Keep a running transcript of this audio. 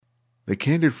The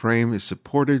Candid Frame is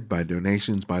supported by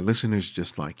donations by listeners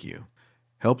just like you.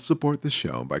 Help support the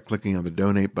show by clicking on the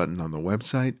donate button on the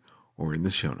website or in the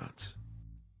show notes.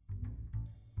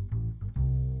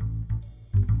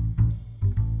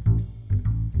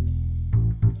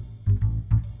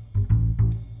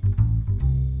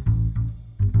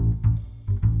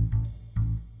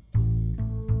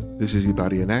 This is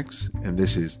Ibarian X, and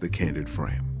this is The Candid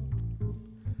Frame.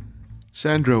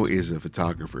 Sandro is a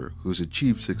photographer who's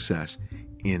achieved success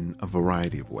in a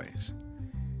variety of ways.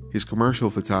 His commercial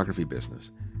photography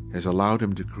business has allowed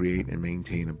him to create and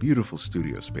maintain a beautiful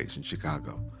studio space in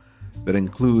Chicago that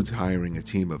includes hiring a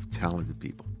team of talented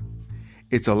people.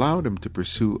 It's allowed him to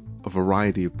pursue a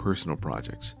variety of personal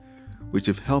projects, which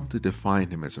have helped to define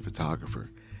him as a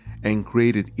photographer and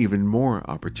created even more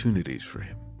opportunities for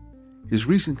him. His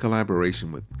recent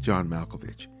collaboration with John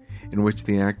Malkovich, in which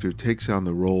the actor takes on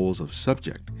the roles of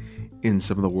subject in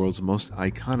some of the world's most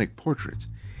iconic portraits,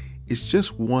 is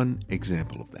just one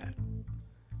example of that.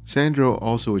 Sandro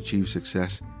also achieved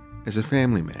success as a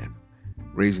family man,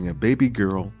 raising a baby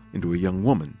girl into a young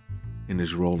woman in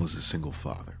his role as a single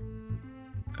father.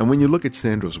 And when you look at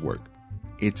Sandro's work,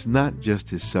 it's not just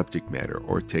his subject matter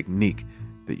or technique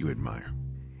that you admire.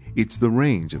 It's the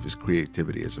range of his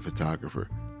creativity as a photographer,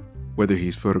 whether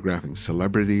he's photographing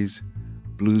celebrities,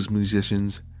 blues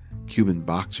musicians, Cuban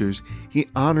boxers. He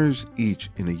honors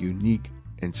each in a unique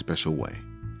and special way.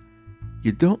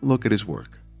 You don't look at his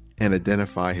work and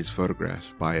identify his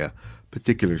photographs by a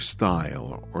particular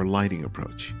style or lighting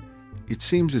approach. It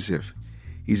seems as if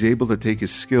he's able to take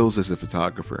his skills as a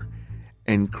photographer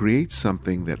and create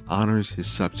something that honors his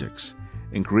subjects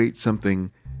and create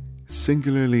something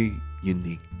singularly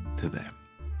unique to them.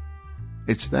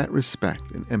 It's that respect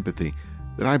and empathy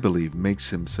that I believe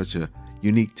makes him such a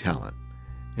unique talent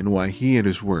and why he and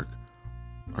his work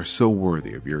are so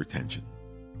worthy of your attention.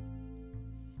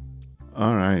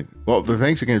 All right. Well,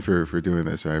 thanks again for doing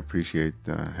this. I appreciate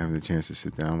having the chance to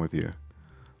sit down with you.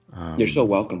 You're so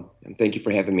welcome. And thank you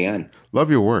for having me on.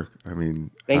 Love your work. I mean,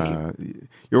 thank you.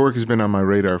 Your work has been on my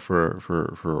radar for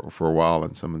a while,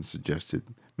 and someone suggested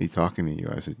me talking to you.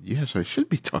 I said, yes, I should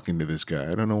be talking to this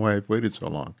guy. I don't know why I've waited so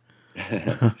long.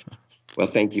 Well,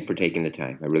 thank you for taking the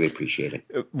time. I really appreciate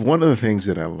it. One of the things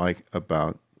that I like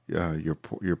about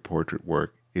your portrait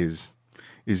work is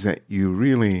that you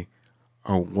really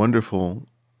are wonderful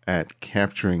at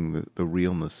capturing the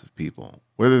realness of people,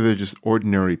 whether they're just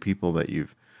ordinary people that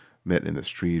you've met in the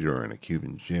street or in a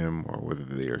Cuban gym, or whether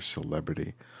they are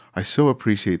celebrity. I so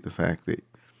appreciate the fact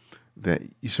that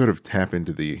you sort of tap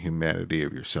into the humanity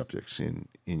of your subjects in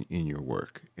your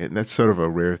work. And that's sort of a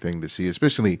rare thing to see,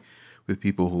 especially with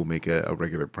people who make a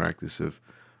regular practice of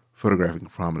photographing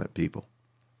prominent people.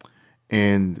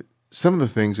 And some of the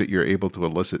things that you're able to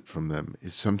elicit from them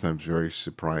is sometimes very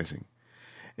surprising.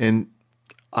 And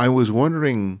I was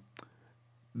wondering,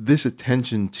 this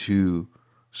attention to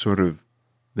sort of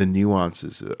the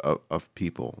nuances of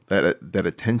people, that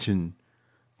attention,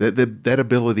 that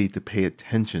ability to pay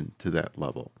attention to that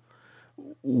level,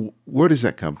 where does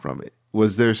that come from?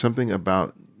 Was there something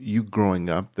about you growing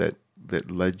up that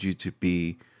led you to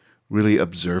be really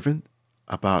observant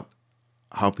about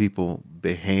how people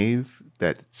behave,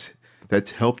 that's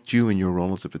helped you in your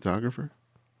role as a photographer?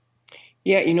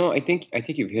 Yeah, I think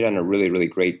you've hit on a really, really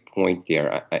great point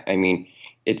there. I mean,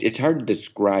 it's hard to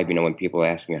describe, when people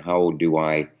ask me, how do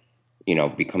I,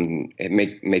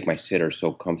 make my sitter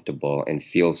so comfortable and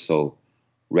feel so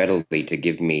readily to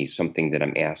give me something that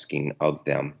I'm asking of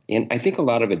them. And I think a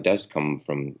lot of it does come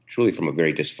truly from a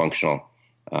very dysfunctional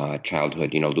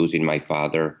childhood, losing my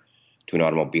father to an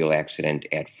automobile accident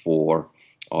at 4,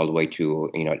 all the way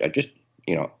to,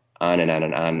 on and on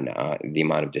and on, the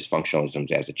amount of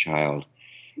dysfunctionalisms as a child.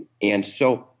 And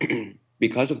so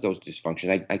because of those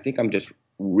dysfunctions, I think I'm just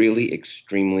really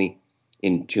extremely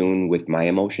in tune with my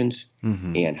emotions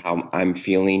and how I'm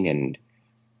feeling, and,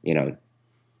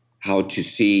 how to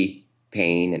see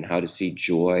pain and how to see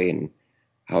joy, and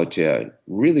how to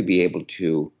really be able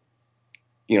to,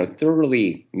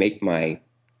 thoroughly make my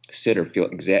sitter feel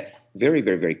very,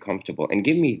 very, very comfortable and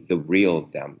give me the real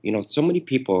them. So many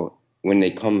people, when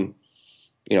they come,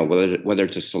 whether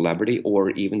it's a celebrity or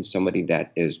even somebody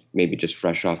that is maybe just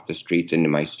fresh off the streets into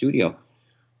my studio,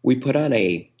 we put on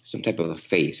some type of a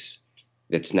face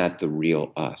that's not the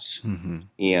real us.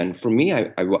 And for me,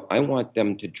 I want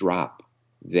them to drop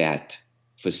that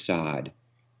facade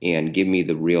and give me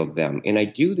the real them. And I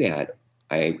do that,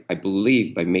 I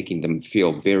believe, by making them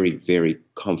feel very, very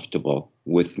comfortable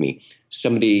with me.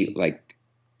 Somebody like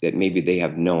that maybe they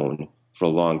have known for a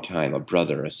long time, a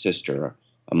brother, a sister,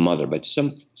 a mother, but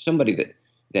somebody that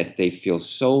that they feel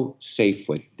so safe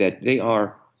with, that they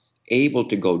are able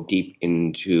to go deep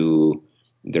into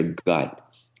their gut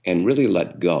and really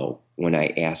let go when I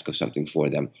ask of something for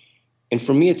them. And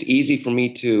for me, it's easy for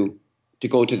me to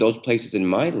go to those places in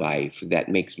my life that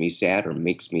makes me sad or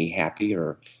makes me happy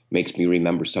or makes me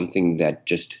remember something that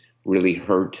just really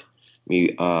hurt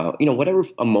me. Whatever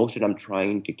emotion I'm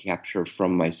trying to capture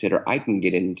from my sitter, I can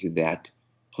get into that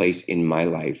place in my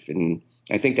life. And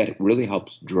I think that really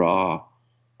helps draw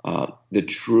the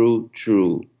true,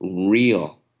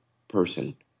 real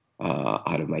person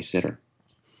out of my sitter.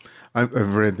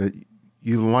 I've read that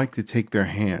you like to take their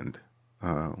hand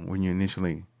when you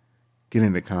initially get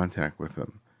into contact with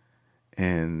them.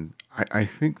 And I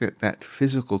think that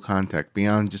physical contact,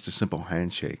 beyond just a simple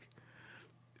handshake,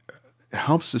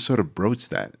 helps to sort of broach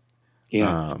that.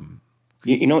 Yeah.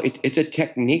 It's a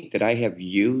technique that I have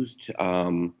used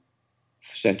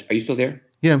since. Are you still there?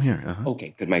 Yeah, I'm here. Uh-huh.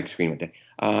 Okay, good. My screen went down.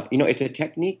 It's a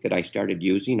technique that I started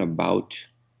using about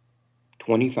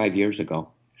 25 years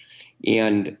ago.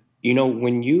 And,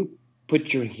 when you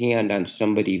put your hand on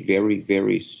somebody very,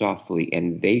 very softly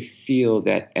and they feel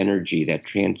that energy that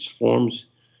transforms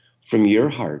from your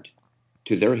heart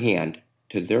to their hand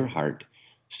to their heart,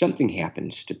 something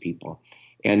happens to people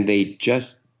and they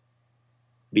just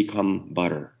become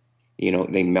butter.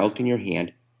 They melt in your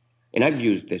hand. And I've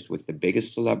used this with the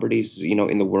biggest celebrities,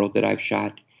 in the world that I've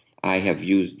shot. I have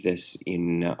used this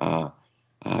in,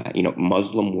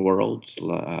 Muslim worlds,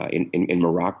 in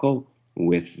Morocco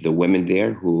with the women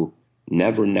there who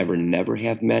never, never, never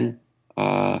have men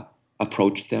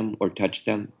approach them or touch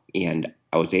them. And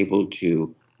I was able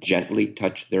to gently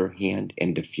touch their hand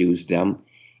and diffuse them.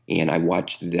 And I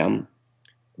watched them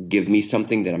give me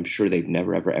something that I'm sure they've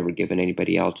never, ever, ever given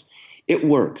anybody else. It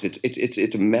works.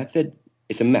 It's a method.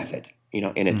 It's a method,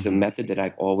 and it's a method that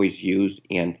I've always used,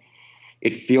 and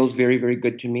it feels very, very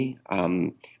good to me.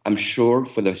 I'm sure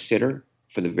for the sitter,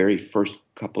 for the very first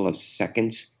couple of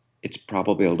seconds, it's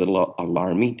probably a little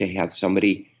alarming to have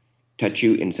somebody touch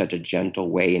you in such a gentle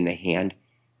way in the hand.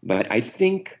 But I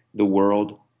think the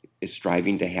world is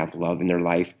striving to have love in their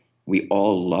life. We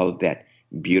all love that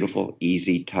beautiful,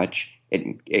 easy touch.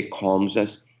 It calms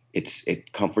us.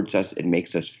 It comforts us. It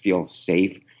makes us feel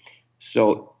safe.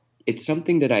 So it's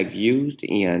something that I've used,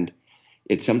 and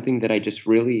it's something that I just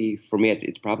really, for me,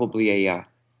 it's probably a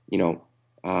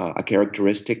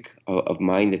characteristic of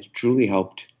mine that's truly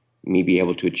helped me be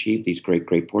able to achieve these great,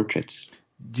 great portraits.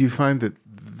 Do you find that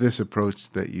this approach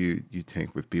that you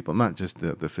take with people, not just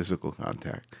the physical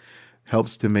contact,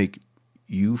 helps to make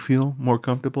you feel more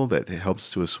comfortable, that it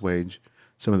helps to assuage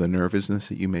some of the nervousness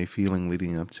that you may feeling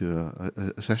leading up to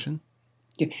a session?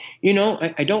 Yeah.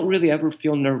 I don't really ever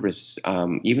feel nervous,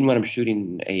 even when I'm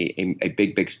shooting a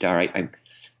big, big star. I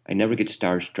never get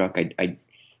starstruck.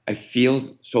 I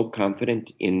feel so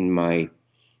confident in my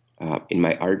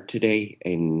art today,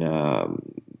 in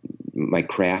my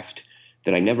craft,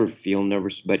 that I never feel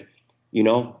nervous. But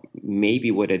maybe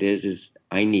what it is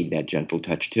I need that gentle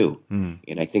touch too,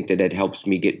 and I think that it helps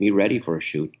me get me ready for a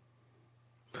shoot.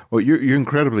 Well, you're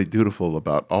incredibly dutiful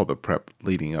about all the prep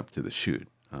leading up to the shoot.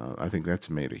 I think that's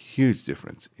made a huge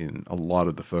difference in a lot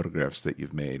of the photographs that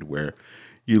you've made, where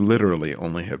you literally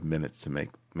only have minutes to make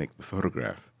the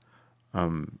photograph.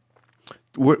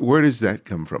 Where does that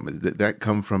come from? Does that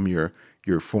come from your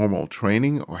formal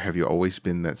training, or have you always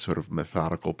been that sort of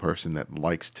methodical person that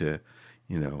likes to,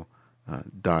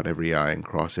 dot every I and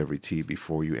cross every T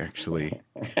before you actually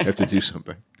have to do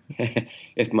something?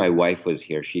 If my wife was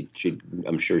here,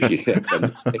 I'm sure she'd have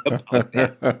something to say about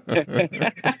that.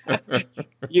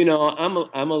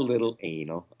 I'm a little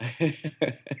anal.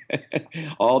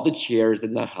 All the chairs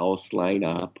in the house line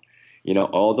up.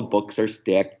 All the books are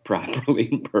stacked properly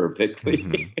and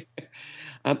perfectly.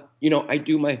 I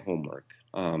do my homework.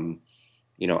 I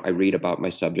read about my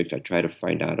subjects. I try to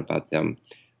find out about them.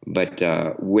 But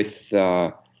with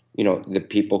the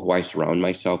people who I surround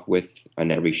myself with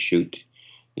on every shoot,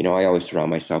 I always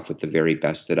surround myself with the very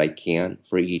best that I can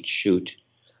for each shoot.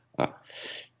 I've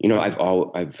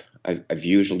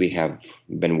usually have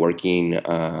been working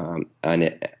on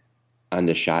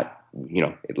the shot,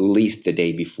 at least the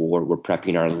day before. We're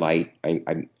prepping our light.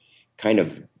 I'm kind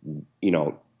of,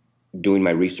 doing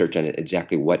my research on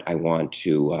exactly what I want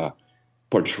to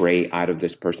portray out of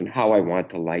this person, how I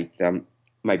want to light them,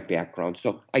 my background.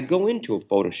 So I go into a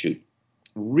photo shoot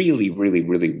really, really,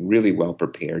 really, really well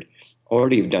prepared.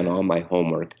 Already have done all my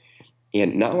homework,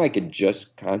 and now I could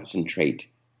just concentrate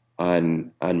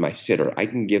on my sitter. I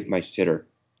can give my sitter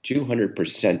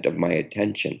 200% of my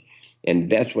attention, and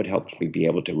that's what helps me be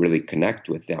able to really connect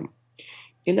with them.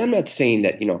 And I'm not saying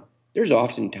that there's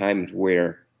often times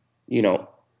where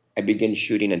I begin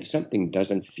shooting and something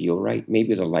doesn't feel right.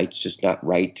 Maybe the light's just not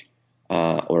right,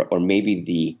 or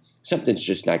maybe something's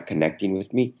just not connecting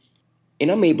with me. And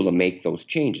I'm able to make those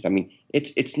changes. I mean,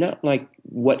 it's not like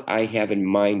what I have in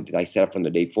mind that I set up from the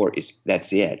day before is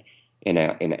that's it, and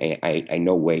I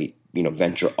no way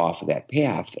venture off of that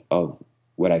path of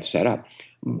what I've set up.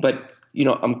 But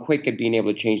I'm quick at being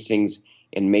able to change things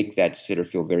and make that sitter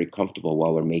feel very comfortable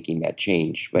while we're making that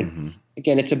change. But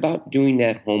again, it's about doing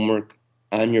that homework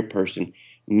on your person,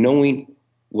 knowing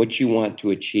what you want to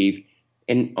achieve,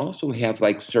 and also have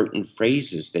like certain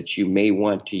phrases that you may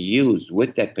want to use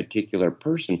with that particular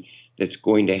person that's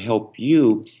going to help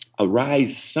you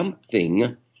arise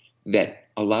something that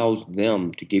allows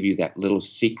them to give you that little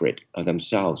secret of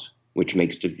themselves, which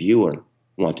makes the viewer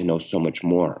want to know so much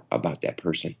more about that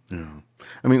person. Yeah.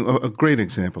 I mean, a great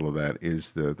example of that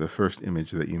is the first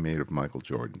image that you made of Michael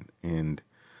Jordan. And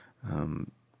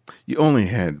you only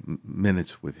had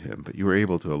minutes with him, but you were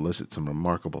able to elicit some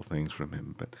remarkable things from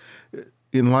him. But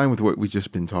in line with what we've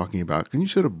just been talking about, can you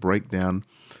sort of break down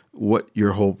what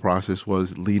your whole process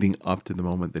was leading up to the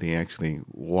moment that he actually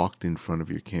walked in front of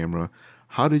your camera?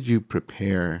 How did you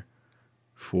prepare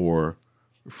for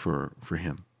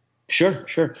him? Sure.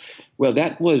 Well,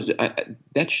 that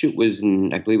shoot was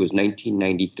in, I believe it was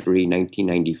 1993,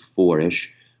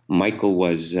 1994-ish. Michael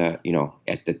was, at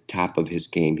the top of his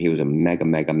game. He was a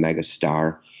mega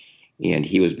star, and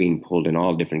he was being pulled in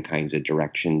all different kinds of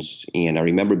directions. And I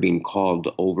remember being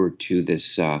called over to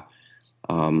this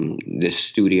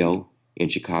studio in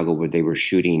Chicago where they were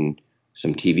shooting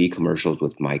some TV commercials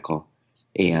with Michael,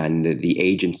 and the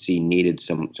agency needed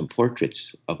some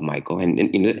portraits of Michael, and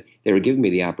they were giving me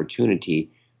the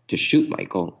opportunity to shoot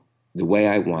Michael the way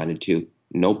I wanted to,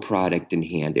 no product in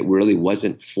hand. It really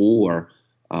wasn't for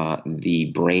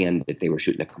the brand that they were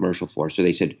shooting the commercial for. So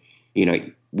they said,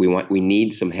 we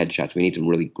need some headshots. We need some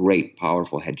really great,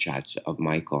 powerful headshots of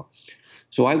Michael.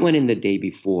 So I went in the day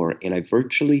before and I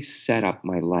virtually set up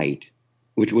my light,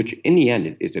 which in the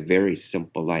end is a very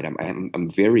simple light. I'm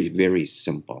very, very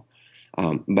simple.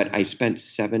 But I spent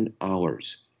 7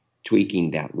 hours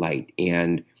tweaking that light,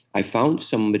 and I found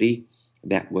somebody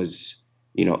that was,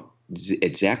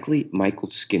 exactly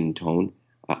Michael's skin tone,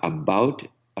 about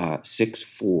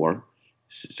 6'4".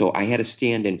 So I had a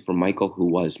stand-in for Michael, who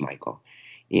was Michael,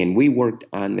 and we worked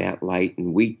on that light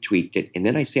and we tweaked it. And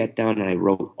then I sat down and I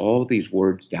wrote all these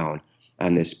words down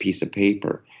on this piece of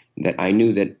paper that I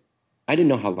knew that I didn't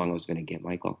know how long I was going to get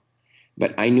Michael.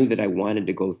 But I knew that I wanted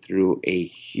to go through a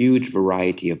huge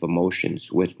variety of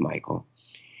emotions with Michael.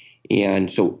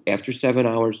 And so after 7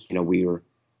 hours, we were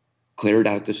cleared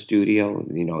out the studio.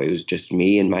 It was just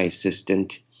me and my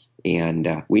assistant.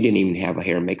 And we didn't even have a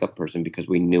hair and makeup person because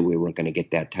we knew we weren't going to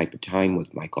get that type of time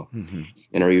with Michael. Mm-hmm.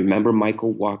 And I remember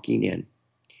Michael walking in,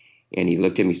 and he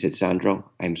looked at me and said,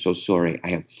 "Sandro, I'm so sorry. I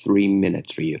have 3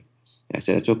 minutes for you." And I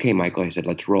said, "That's okay, Michael." I said,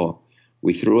 "Let's roll."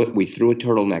 We threw a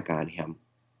turtleneck on him.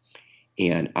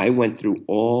 And I went through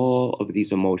all of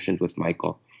these emotions with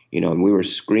Michael, and we were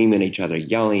screaming at each other,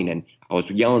 yelling, and I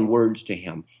was yelling words to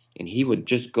him. And he would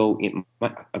just go in.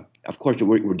 Of course,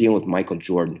 we're dealing with Michael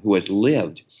Jordan, who has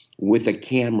lived with a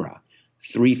camera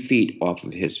 3 feet off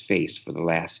of his face for the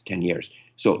last 10 years.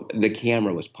 So the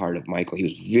camera was part of Michael. He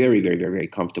was very, very, very, very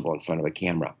comfortable in front of a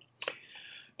camera.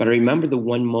 But I remember the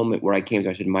one moment where I came to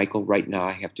him, I said, "Michael, right now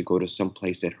I have to go to some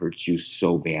place that hurts you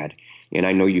so bad. And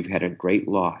I know you've had a great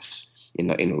loss in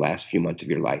the last few months of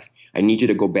your life. I need you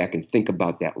to go back and think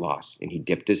about that loss." And he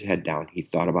dipped his head down. He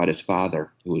thought about his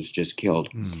father, who was just killed.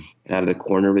 Mm. And out of the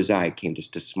corner of his eye came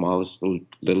just the smallest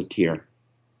little tear.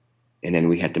 And then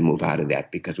we had to move out of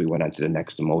that because we went on to the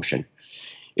next emotion.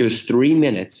 It was 3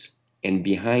 minutes, and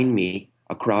behind me,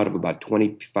 a crowd of about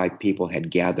 25 people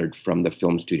had gathered from the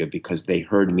film studio because they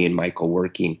heard me and Michael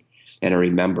working. And I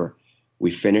remember we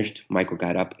finished, Michael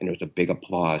got up, and there was a big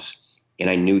applause.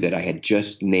 And I knew that I had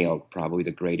just nailed probably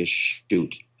the greatest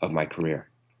shoot of my career.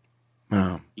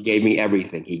 Wow. He gave me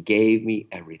everything. He gave me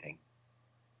everything.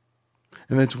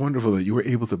 And that's wonderful that you were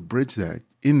able to bridge that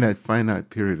in that finite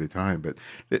period of time. But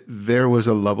there was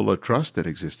a level of trust that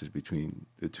existed between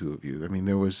the two of you. I mean,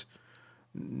 there was...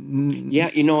 Yeah,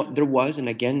 there was. And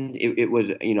again, it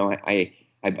was,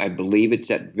 I believe it's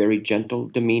that very gentle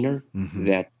demeanor mm-hmm.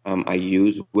 that I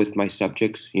use with my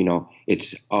subjects.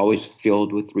 It's always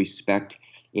filled with respect.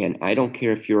 And I don't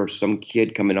care if you're some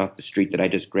kid coming off the street that I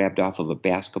just grabbed off of a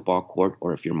basketball court,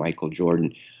 or if you're Michael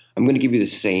Jordan. I'm going to give you the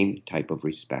same type of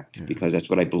respect because that's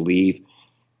what I believe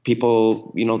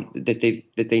people, that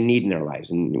they need in their lives.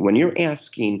 And when you're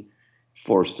asking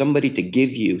for somebody to give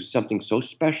you something so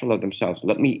special of themselves,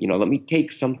 let me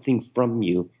take something from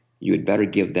you, you had better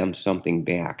give them something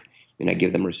back. and I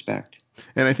give them respect.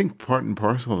 And I think part and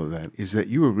parcel of that is that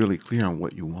you were really clear on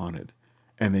what you wanted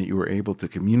and that you were able to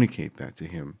communicate that to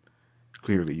him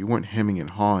clearly. You weren't hemming and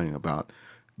hawing about,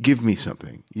 give me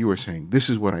something. You were saying, this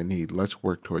is what I need. Let's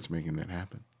work towards making that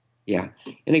happen. Yeah.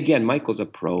 And again, Michael's a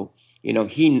pro.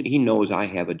 He knows I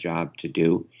have a job to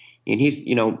do.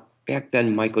 And back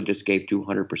then, Michael just gave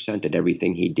 200% at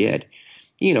everything he did.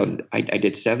 I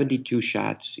did 72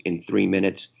 shots in 3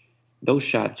 minutes. Those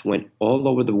shots went all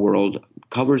over the world,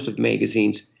 covers of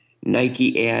magazines,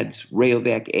 Nike ads,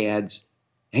 Rayovac ads,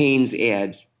 Hanes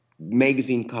ads,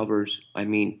 magazine covers. I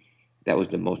mean, that was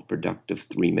the most productive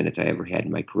 3 minutes I ever had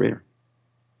in my career.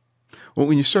 Well,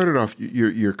 when you started off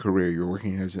your career, you were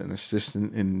working as an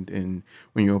assistant, and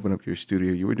when you opened up your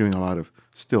studio, you were doing a lot of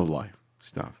still life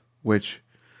stuff, which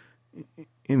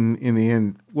in the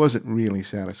end wasn't really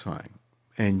satisfying.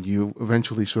 And you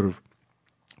eventually sort of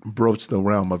broached the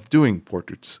realm of doing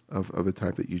portraits of the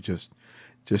type that you just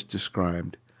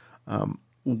described.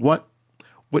 What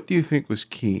do you think was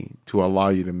key to allow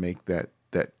you to make that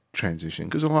transition?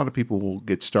 Because a lot of people will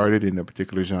get started in a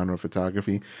particular genre of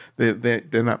photography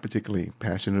they're not particularly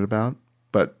passionate about,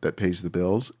 but that pays the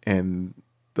bills, and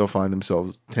they'll find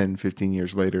themselves 10, 15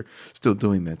 years later still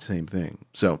doing that same thing.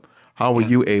 So how were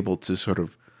you able to sort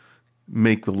of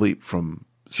make the leap from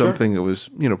something that was,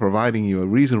 providing you a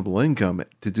reasonable income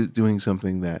to doing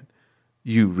something that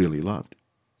you really loved?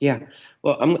 Yeah.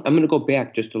 Well, I'm going to go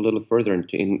back just a little further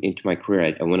into my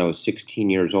career. When I was 16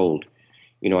 years old,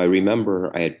 I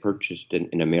remember I had purchased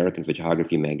an American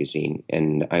photography magazine,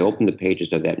 and I opened the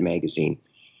pages of that magazine,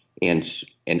 and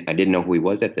I didn't know who he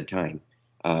was at the time,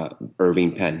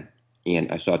 Irving Penn.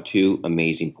 And I saw two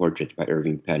amazing portraits by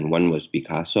Irving Penn. One was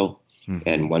Picasso,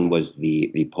 and one was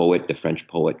the French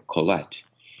poet Colette.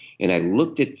 And I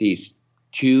looked at these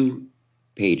two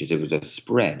pages. It was a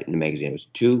spread in the magazine. It was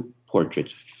two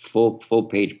portraits, full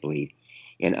page bleed.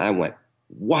 And I went,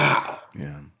 wow.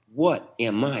 Yeah. What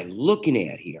am I looking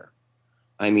at here?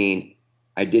 I mean,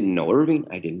 I didn't know Irving.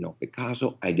 I didn't know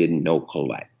Picasso. I didn't know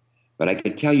Colette. But I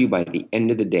could tell you by the end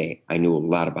of the day, I knew a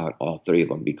lot about all three of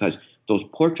them because those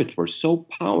portraits were so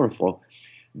powerful.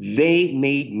 They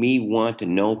made me want to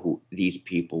know who these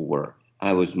people were.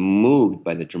 I was moved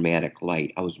by the dramatic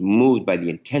light. I was moved by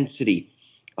the intensity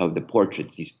of the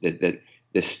portraits,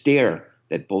 the stare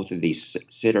that both of these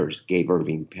sitters gave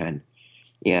Irving Penn.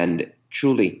 And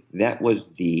truly, that was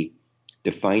the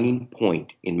defining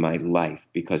point in my life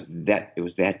because it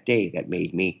was that day that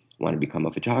made me want to become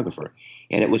a photographer.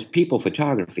 And it was people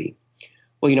photography.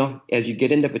 Well, as you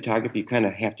get into photography, you kind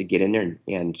of have to get in there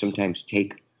and sometimes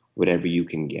take whatever you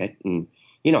can get. And,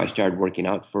 I started working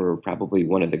out for probably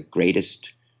one of the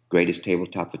greatest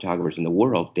tabletop photographers in the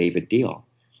world, David Deal.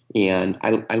 And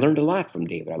I learned a lot from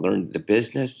David. I learned the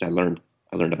business. I learned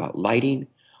about lighting.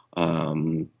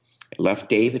 I left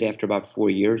David after about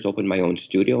 4 years, opened my own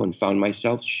studio, and found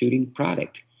myself shooting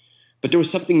product. But there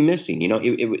was something missing.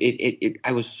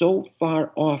 I was so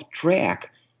far off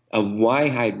track of why I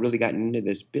had really gotten into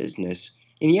this business.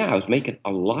 And I was making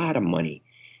a lot of money.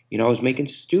 I was making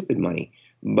stupid money.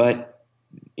 But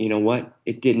you know what?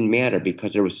 It didn't matter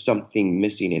because there was something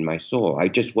missing in my soul. I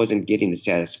just wasn't getting the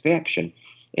satisfaction.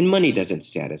 And money doesn't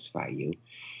satisfy you.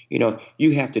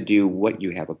 You have to do what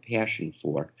you have a passion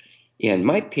for. And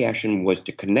my passion was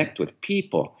to connect with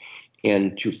people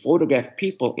and to photograph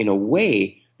people in a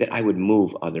way that I would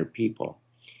move other people.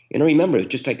 And I remember, it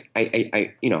was just like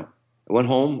I went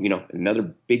home,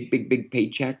 another big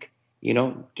paycheck,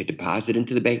 to deposit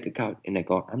into the bank account. And I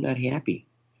go, I'm not happy.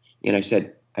 And I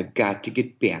said, I've got to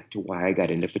get back to why I got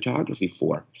into photography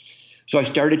for. So I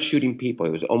started shooting people.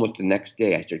 It was almost the next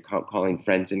day. I started calling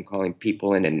friends and calling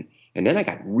people in, and then I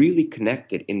got really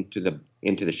connected into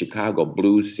the Chicago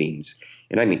blues scenes.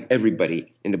 And I mean,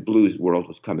 everybody in the blues world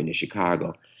was coming to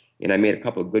Chicago. And I made a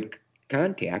couple of good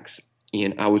contacts,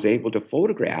 and I was able to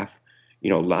photograph, a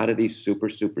lot of these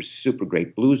super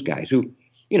great blues guys who,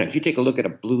 if you take a look at a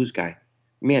blues guy,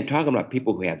 man, talking about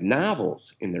people who have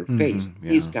novels in their face. Yeah.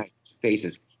 These guys'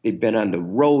 faces, they've been on the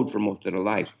road for most of their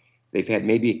lives. They've had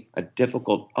maybe a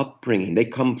difficult upbringing. They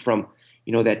come from,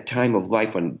 that time of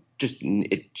life when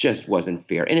it just wasn't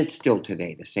fair. And it's still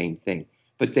today the same thing.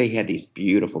 But they had these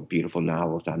beautiful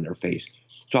novels on their face.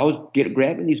 So I was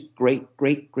grabbing these great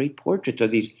portraits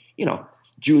of these,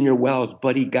 Junior Wells,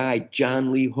 Buddy Guy,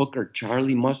 John Lee Hooker,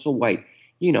 Charlie Musselwhite,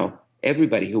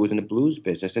 everybody who was in the blues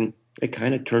business. And it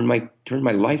kind of turned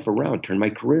my life around, turned my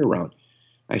career around.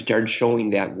 I started showing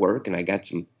that work, and I got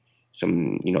some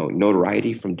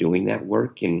notoriety from doing that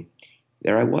work. And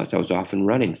there I was off and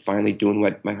running, finally doing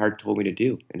what my heart told me to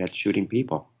do, and that's shooting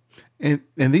people. And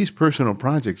these personal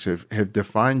projects have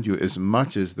defined you as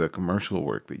much as the commercial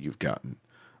work that you've gotten.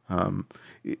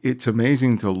 It's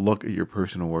amazing to look at your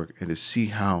personal work and to see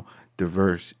how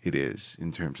diverse it is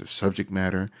in terms of subject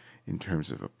matter, in terms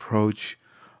of approach.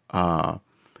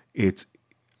 It's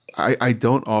I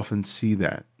don't often see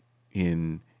that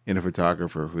in a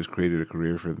photographer who's created a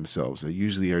career for themselves. They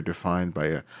usually are defined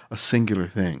by a singular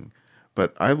thing.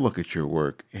 But I look at your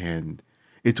work and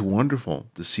it's wonderful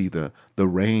to see the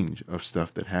range of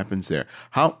stuff that happens there.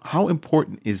 How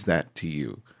important is that to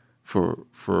you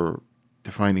for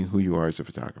defining who you are as a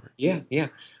photographer? Yeah, yeah.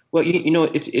 Well,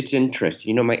 it's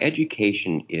interesting. My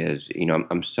education is,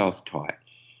 I'm self-taught,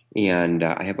 and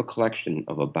I have a collection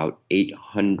of about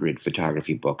 800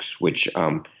 photography books, which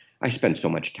I spend so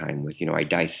much time with. I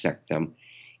dissect them,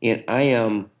 and I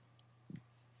am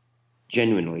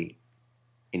genuinely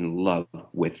in love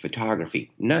with photography,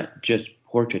 not just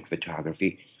portrait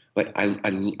photography, but I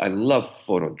love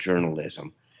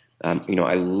photojournalism.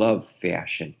 I love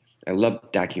fashion. I love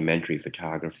documentary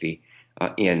photography,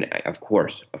 and of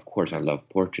course, I love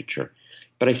portraiture.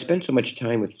 But I spend so much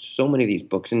time with so many of these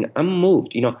books, and I'm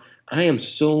moved. I am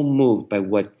so moved by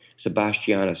what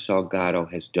Sebastiano Salgado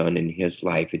has done in his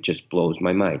life. It just blows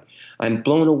my mind. I'm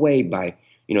blown away by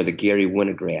the Gary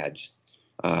Winograds,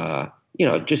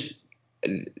 just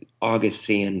August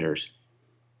Sanders,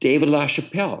 David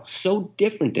LaChapelle, so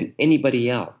different than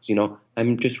anybody else.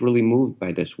 I'm just really moved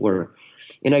by this work.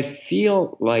 And I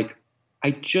feel like I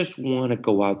just want to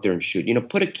go out there and shoot.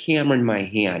 Put a camera in my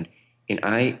hand and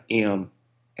I am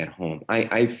at home.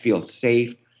 I feel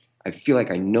safe. I feel like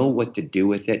I know what to do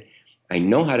with it. I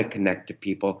know how to connect to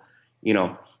people.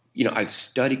 I've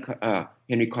studied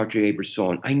Henry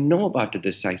Cartier-Bresson. I know about the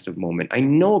decisive moment. I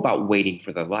know about waiting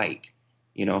for the light.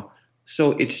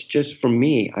 So it's just for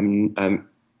me. I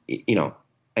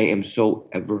am so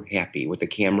ever happy with a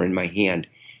camera in my hand,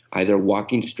 either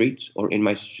walking streets or in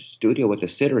my studio with a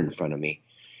sitter in front of me.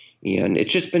 And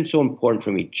it's just been so important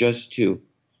for me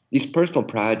these personal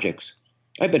projects.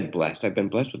 I've been blessed. I've been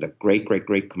blessed with a great, great,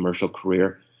 great commercial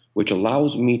career, which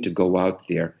allows me to go out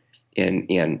there and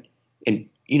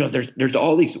there's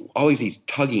always these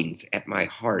tuggings at my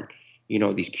heart,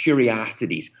 these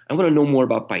curiosities. I want to know more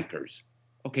about bikers.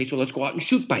 Okay, so let's go out and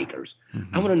shoot bikers.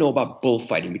 I want to know about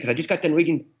bullfighting because I just got done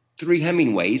reading 3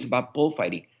 Hemingways about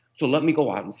bullfighting. So let me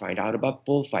go out and find out about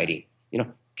bullfighting.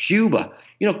 Cuba.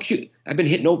 I've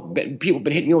been people have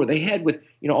been hitting me over the head with,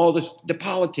 all the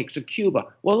politics of Cuba.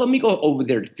 Well, let me go over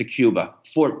there to Cuba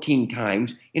 14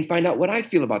 times and find out what I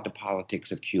feel about the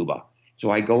politics of Cuba. So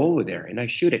I go over there and I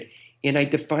shoot it. And I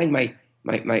define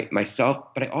myself,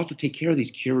 but I also take care of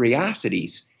these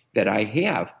curiosities that I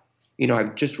have.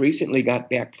 I've just recently got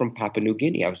back from Papua New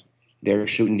Guinea. I was there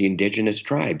shooting the indigenous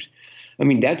tribes. I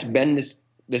mean, that's been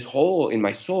this hole in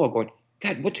my soul going,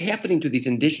 God, what's happening to these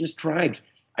indigenous tribes?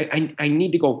 I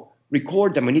need to go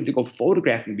record them. I need to go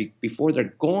photograph them before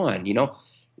they're gone.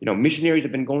 Missionaries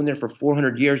have been going there for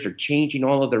 400 years. They're changing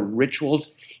all of their rituals.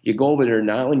 You go over there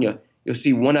now and you'll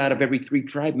see 1 out of every 3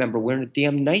 tribe member wearing a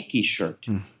damn Nike shirt.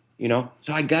 So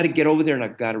I got to get over there and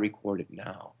I've got to record it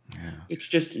now. Yeah. It's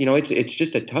just, it's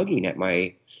just a tugging at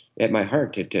my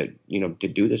heart to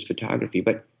do this photography.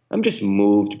 But I'm just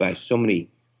moved by so many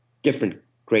different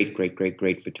great, great, great,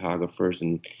 great photographers.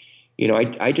 And,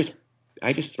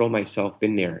 I just throw myself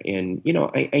in there. And,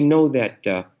 I know that,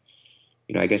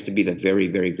 I guess to be the very,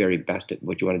 very, very best at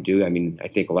what you want to do. I mean, I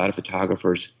think a lot of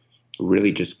photographers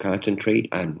really just concentrate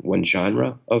on one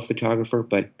genre of photographer.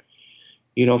 But,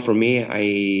 for me,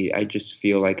 I just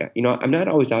feel like, I'm not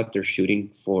always out there shooting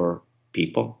for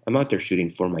people. I'm out there shooting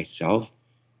for myself,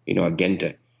 again,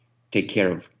 to take care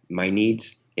of my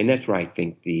needs. And that's where I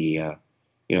think the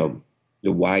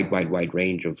wide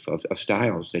range of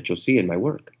styles that you'll see in my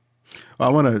work. Well,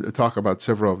 I want to talk about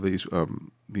several of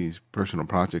these personal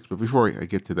projects. But before I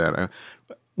get to that,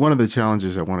 one of the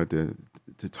challenges I wanted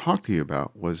to talk to you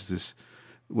about was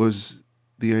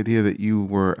the idea that you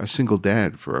were a single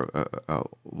dad for a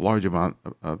large amount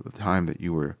of the time that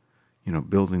you were,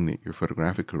 building your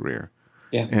photographic career.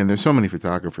 Yeah. And there's so many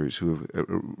photographers who have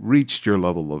reached your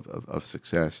level of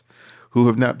success who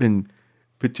have not been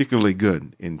particularly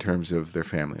good in terms of their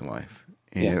family life.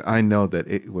 And yeah. I know that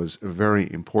it was a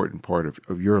very important part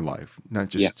of your life, not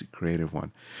just a creative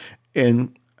one.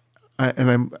 And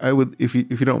I would, if you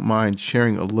don't mind,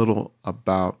 sharing a little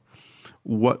about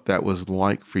what that was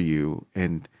like for you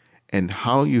and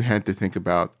how you had to think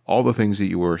about all the things that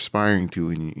you were aspiring to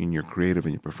in your creative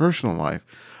and your professional life,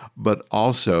 but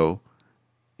also,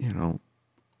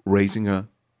 raising a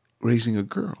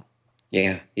girl.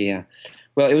 Yeah, yeah.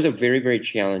 Well, it was a very, very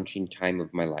challenging time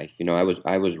of my life.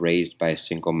 I was raised by a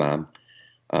single mom.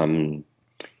 Um,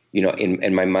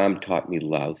 and my mom taught me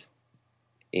love.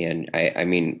 And I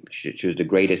mean, she was the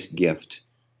greatest gift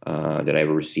that I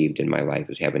ever received in my life,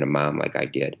 was having a mom like I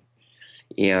did.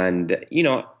 And,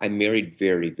 I married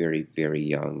very, very, very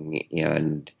young.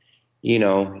 And,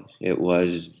 it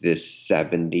was the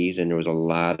 70s and there was a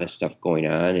lot of stuff going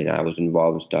on and I was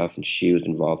involved in stuff and she was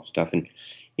involved in stuff. And,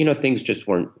 things just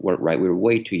weren't right. We were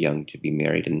way too young to be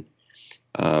married. And,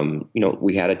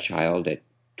 we had a child at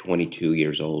 22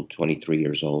 years old, 23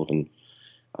 years old. And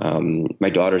my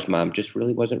daughter's mom just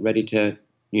really wasn't ready to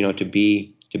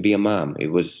be a mom.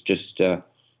 It was just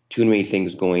too many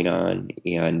things going on.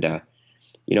 And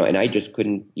I just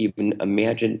couldn't even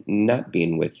imagine not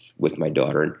being with my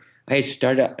daughter. And I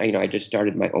just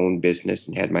started my own business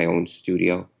and had my own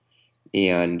studio,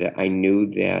 and I knew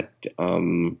it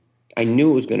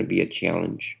was going to be a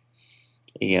challenge.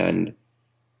 And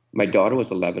my daughter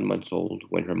was 11 months old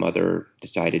when her mother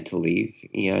decided to leave,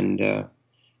 and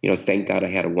thank God I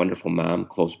had a wonderful mom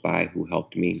close by who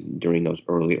helped me during those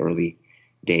early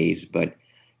days. But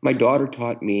my daughter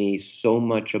taught me so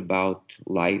much about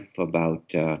life,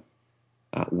 about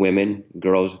women,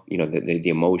 girls, the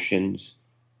emotions.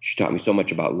 She taught me so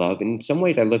much about love. And in some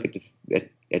ways, I look at this,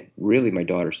 at really my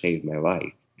daughter saved my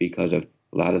life because of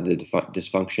a lot of the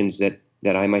dysfunctions that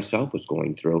I myself was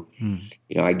going through. Mm.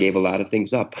 I gave a lot of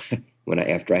things up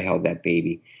after I held that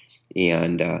baby,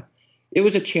 and it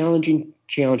was a challenging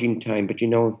time. But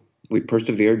we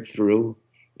persevered through,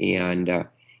 and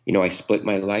I split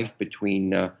my life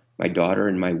between my daughter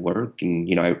and my work, and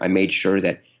I made sure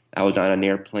that I was on an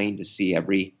airplane to see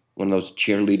every one of those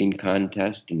cheerleading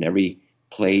contests and every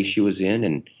play she was in,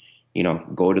 and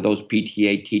go to those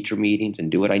PTA teacher meetings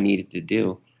and do what I needed to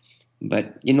do.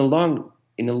 But in the long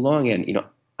end,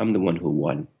 I'm the one who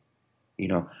won. You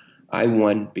know, I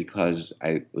won because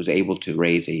I was able to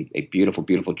raise a beautiful,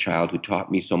 beautiful child who taught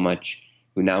me so much,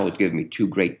 who now has given me two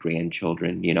great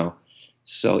grandchildren.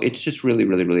 So it's just really,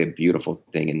 really, really a beautiful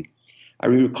thing. And I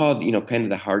recall, kind of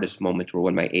the hardest moments were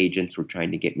when my agents were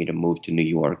trying to get me to move to New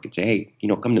York and say, hey,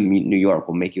 come to New York,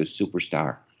 we'll make you a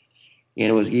superstar. And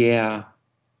it was, yeah,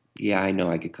 yeah, I know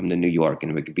I could come to New York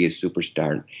and we could be a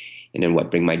superstar. And then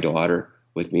bring my daughter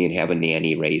with me and have a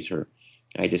nanny raise her.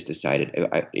 I just decided,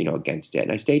 against it.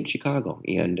 And I stayed in Chicago,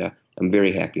 and I'm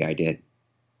very happy I did.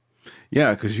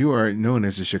 Yeah, because you are known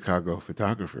as a Chicago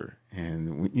photographer,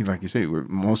 and like you say,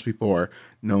 most people are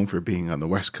known for being on the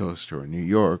West Coast or in New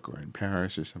York or in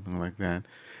Paris or something like that.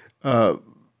 Uh,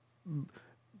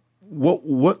 what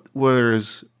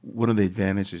was one of the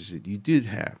advantages that you did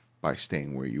have by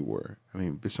staying where you were? I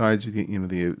mean, besides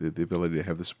the ability to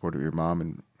have the support of your mom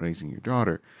and raising your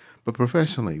daughter, but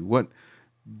professionally, what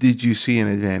did you see an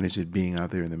advantage of being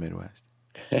out there in the Midwest?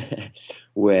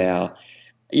 Well,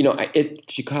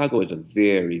 Chicago is a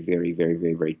very, very, very,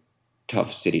 very, very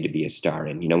tough city to be a star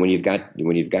in. When you've got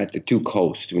the two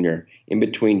coasts, when you're in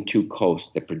between two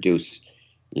coasts that produce,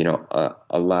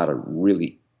 a lot of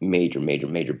really major, major,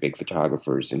 major big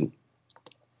photographers, and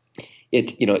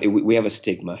we have a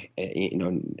stigma,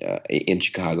 in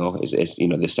Chicago as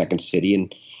the second city,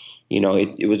 and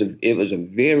it was a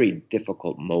very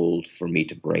difficult mold for me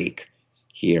to break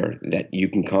here, that you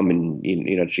can come in,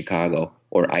 to Chicago,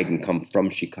 or I can come from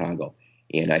Chicago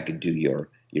and I could do your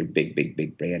big, big,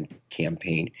 big brand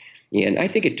campaign. And I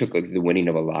think it took the winning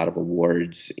of a lot of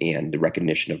awards and the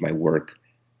recognition of my work,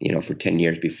 for 10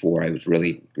 years before I was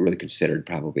really, really considered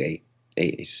probably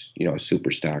a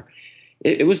superstar.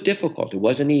 It was difficult. It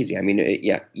wasn't easy. I mean,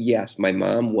 yeah, yes, my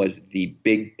mom was the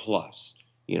big plus,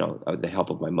 the help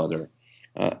of my mother.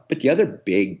 But the other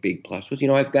big, big plus was,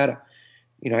 I got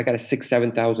a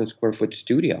 7,000 square foot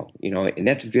studio, and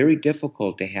that's very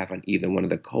difficult to have on either one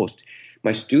of the coasts.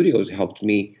 My studios helped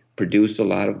me produce a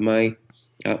lot of my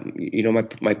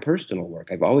personal work.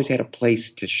 I've always had a place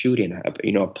to shoot in,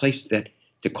 a place that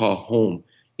to call home,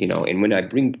 and when I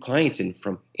bring clients in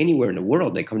from anywhere in the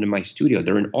world, they come to my studio,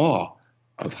 they're in awe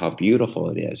of how beautiful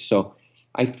it is. So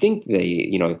I think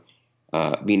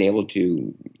being able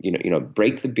to,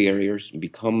 break the barriers and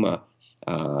become a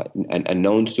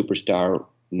known superstar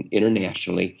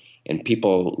internationally, and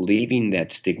people leaving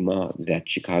that stigma that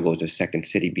Chicago is a second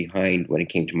city behind when it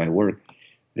came to my work,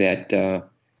 that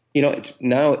it's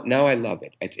now I love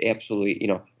it. It's absolutely,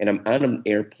 and I'm on an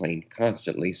airplane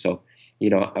constantly, so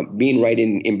I'm being right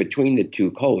in between the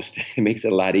two coasts. It makes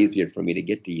it a lot easier for me to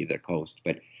get to either coast.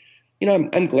 But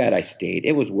I'm glad I stayed.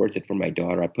 It was worth it for my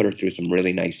daughter. I put her through some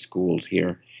really nice schools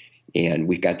here, and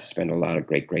we got to spend a lot of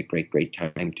great, great, great, great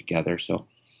time together. So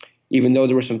even though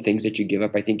there were some things that you give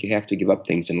up, I think you have to give up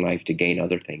things in life to gain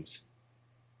other things.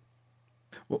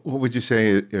 What would you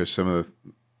say are some of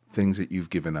the things that you've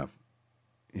given up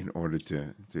in order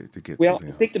to get Well, something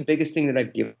I else? think the biggest thing that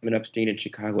I've given up staying in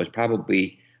Chicago is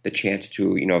probably the chance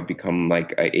to, become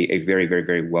like a very, very,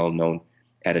 very well-known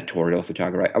editorial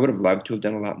photographer. I would have loved to have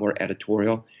done a lot more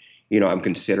editorial. I'm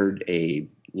considered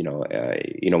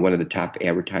one of the top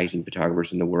advertising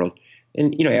photographers in the world.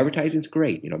 And, advertising's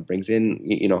great, it brings in,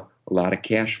 a lot of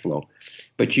cash flow.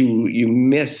 But you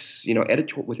miss,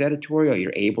 with editorial,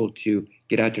 you're able to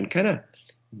get out there and kind of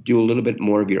do a little bit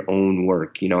more of your own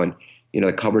work, and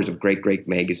the covers of great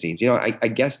magazines. I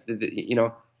guess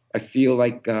I feel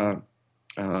like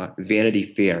Vanity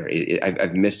Fair.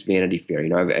 I've missed Vanity Fair.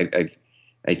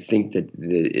 I think that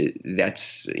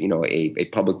that's a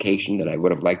publication that I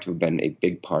would have liked to have been a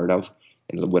big part of,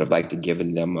 and would have liked to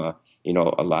given them a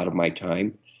lot of my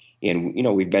time. And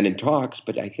we've been in talks,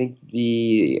 but I think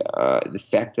the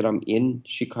fact that I'm in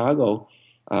Chicago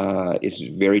is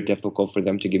very difficult for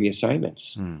them to give me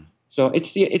assignments. So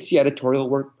it's the editorial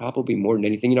work probably more than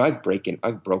anything. I've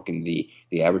broken the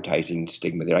advertising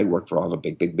stigma there. I work for all the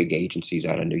big agencies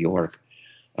out of New York,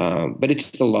 but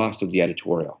it's the loss of the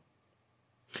editorial.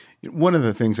 One of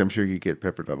the things I'm sure you get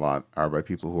peppered a lot are by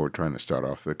people who are trying to start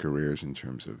off their careers in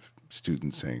terms of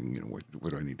students saying, what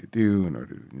do I need to do in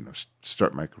order to,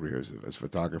 start my career as a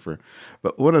photographer.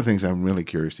 But one of the things I'm really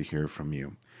curious to hear from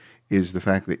you is the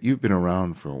fact that you've been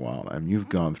around for a while and you've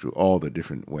gone through all the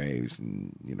different waves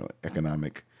and,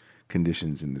 economic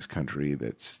conditions in this country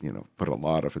that's, put a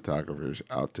lot of photographers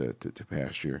out to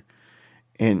pasture.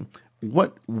 And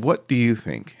what do you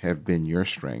think have been your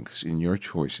strengths in your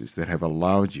choices that have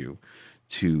allowed you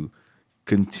to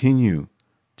continue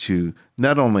to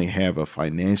not only have a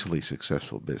financially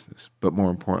successful business, but more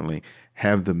importantly,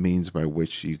 have the means by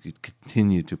which you could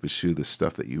continue to pursue the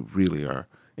stuff that you really are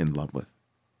in love with?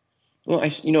 Well,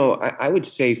 I would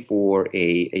say for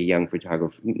a young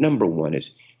photographer, number one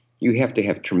is you have to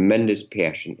have tremendous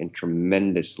passion and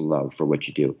tremendous love for what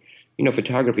you do.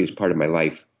 Photography is part of my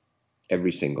life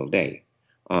every single day.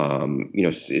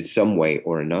 In some way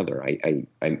or another,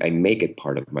 I make it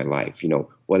part of my life.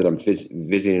 Whether I'm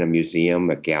visiting a museum,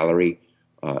 a gallery,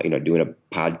 doing a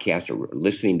podcast or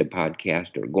listening to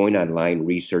podcast or going online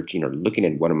researching or looking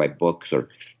at one of my books or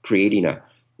creating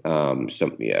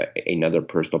another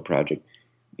personal project.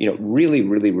 Really,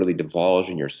 really, really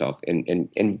divulging yourself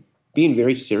and being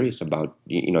very serious about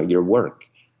your work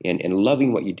and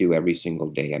loving what you do every single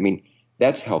day. I mean,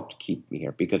 that's helped keep me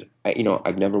here because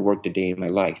I've never worked a day in my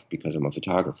life because I'm a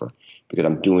photographer, because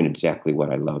I'm doing exactly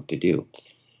what I love to do.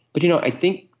 But I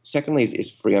think secondly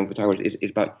is for young photographers is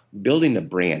about building a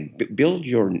brand, build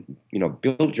your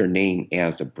name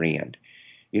as a brand.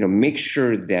 Make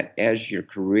sure that as your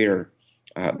career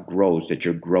grows, that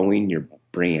you're growing your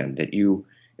brand, that you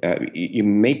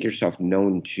make yourself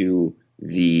known to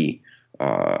the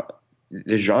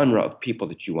genre of people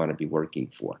that you want to be working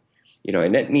for.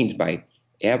 And that means by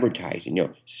advertising.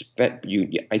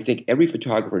 I think every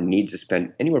photographer needs to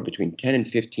spend anywhere between 10 and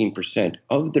 15%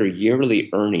 of their yearly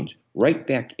earnings right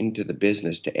back into the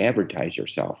business to advertise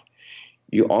yourself.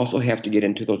 You also have to get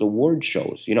into those award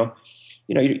shows. You're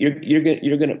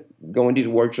gonna go into these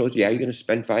award shows. Yeah, you're gonna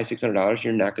spend $500-$600.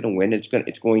 You're not gonna win. It's going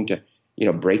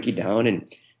to break you down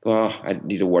and go.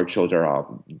 These award shows are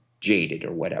all jaded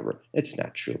or whatever. It's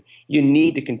not true. You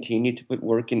need to continue to put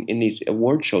work in these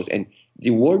award shows, and the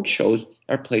award shows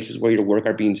are places where your work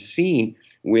are being seen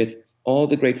with all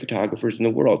the great photographers in the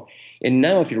world. And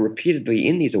now, if you're repeatedly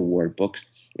in these award books,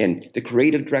 and the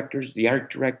creative directors, the art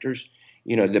directors,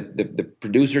 the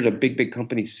producers of big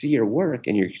companies see your work,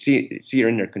 and you see you're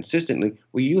in there consistently,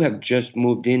 well, you have just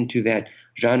moved into that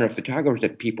genre of photographers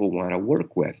that people want to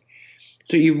work with.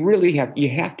 So you really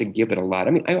have to give it a lot.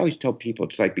 I mean, I always tell people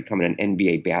it's like becoming an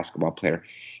NBA basketball player.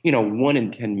 1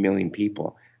 in 10 million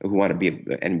people who want to be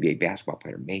an NBA basketball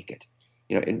player make it.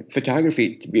 In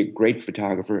photography, to be a great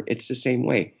photographer, it's the same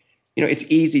way. It's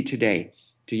easy today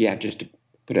just to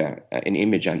put an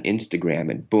image on Instagram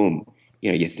and boom,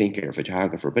 you think you're a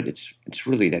photographer, but it's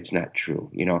really, that's not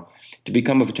true. To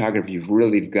become a photographer,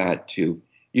 you've got to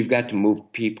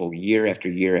move people year after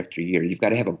year after year. You've got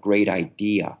to have a great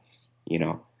idea.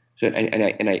 So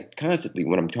and I constantly,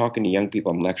 when I'm talking to young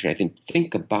people, I'm lecturing, I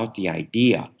think about the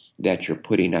idea that you're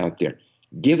putting out there.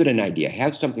 Give it an idea.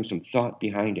 Have some thought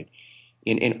behind it.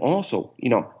 And also,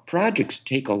 projects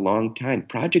take a long time.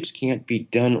 Projects can't be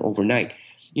done overnight.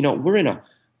 We're in a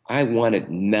I want it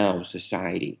now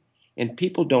society. And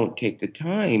people don't take the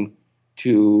time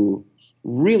to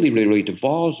really, really, really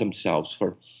divulge themselves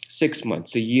for 6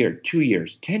 months, a year, 2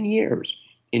 years, 10 years.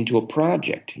 into a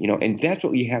project, and that's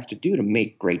what you have to do to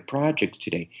make great projects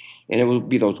today. And it will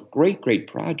be those great, great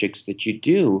projects that you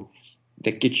do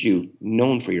that get you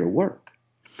known for your work.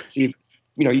 So you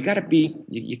got to be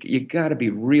you got to be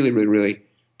really, really, really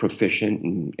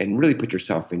proficient and really put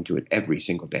yourself into it every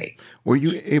single day. Were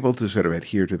you able to sort of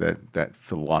adhere to that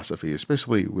philosophy,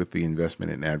 especially with the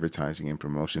investment in advertising and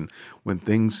promotion, when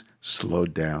things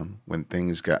slowed down, when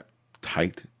things got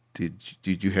tight?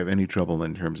 Did you have any trouble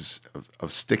in terms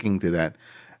of sticking to that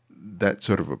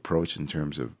sort of approach in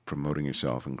terms of promoting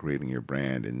yourself and creating your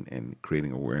brand and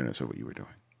creating awareness of what you were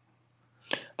doing?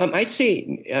 I'd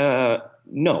say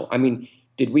no. I mean,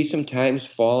 did we sometimes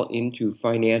fall into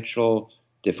financial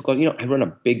difficulty? I run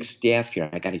a big staff here.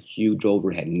 I got a huge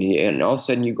overhead, and all of a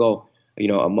sudden you go,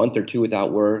 a month or two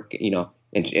without work, and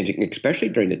especially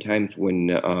during the times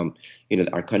when,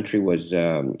 our country was,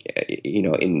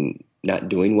 in not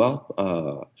doing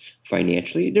well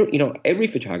financially. There, every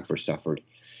photographer suffered,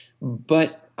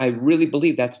 but I really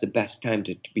believe that's the best time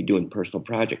to be doing personal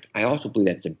project. I also believe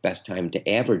that's the best time to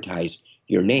advertise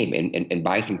your name and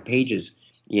buy some pages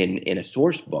in a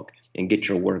source book and get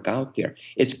your work out there.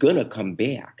 It's gonna come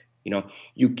back.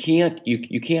 You can't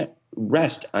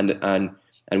rest on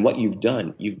what you've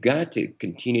done. You've got to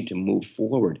continue to move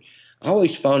forward. I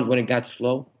always found when it got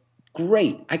slow,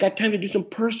 great, I got time to do some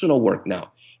personal work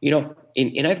now.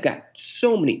 And I've got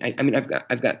so many. I mean,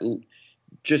 I've got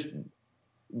just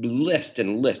list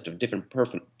and list of different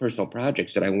personal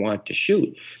projects that I want to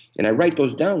shoot, and I write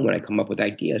those down when I come up with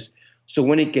ideas. So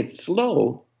when it gets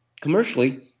slow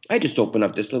commercially, I just open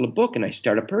up this little book and I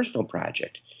start a personal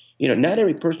project. Not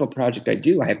every personal project I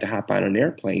do, I have to hop on an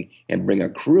airplane and bring a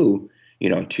crew,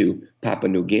 to Papua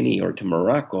New Guinea or to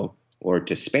Morocco or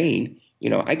to Spain.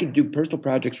 I could do personal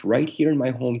projects right here in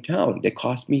my hometown that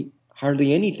cost me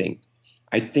hardly anything.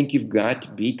 I think you've got to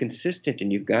be consistent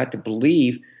and you've got to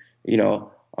believe,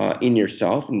 in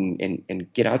yourself and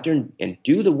get out there and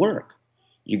do the work.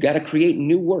 You got to create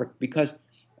new work, because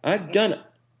I've done,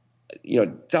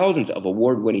 thousands of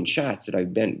award-winning shots that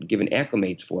I've been given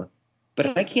acclimates for,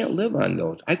 but I can't live on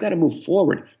those. I've got to move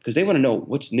forward because they want to know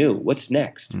what's new, what's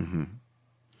next. Mm-hmm.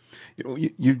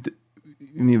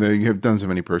 You have done so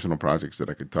many personal projects that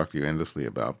I could talk to you endlessly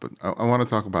about, but I want to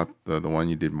talk about the one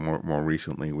you did more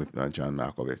recently with John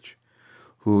Malkovich,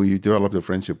 who you developed a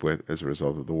friendship with as a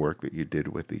result of the work that you did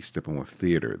with the Steppenwolf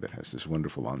Theater that has this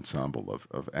wonderful ensemble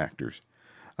of actors,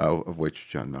 of which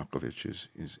John Malkovich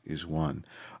is one.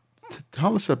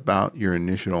 Tell us about your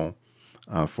initial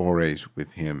forays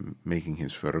with him making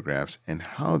his photographs and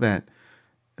how that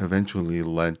eventually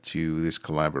led to this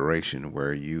collaboration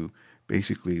where you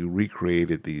basically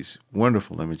recreated these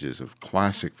wonderful images of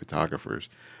classic photographers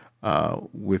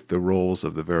with the roles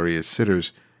of the various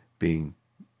sitters being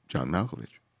John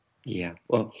Malkovich. Yeah.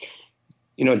 Well,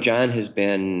 John has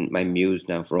been my muse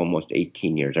now for almost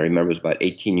 18 years. I remember it was about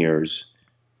 18 years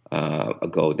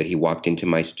ago that he walked into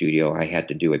my studio. I had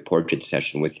to do a portrait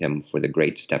session with him for the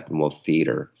great Steppenwolf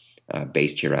Theater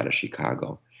based here out of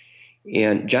Chicago.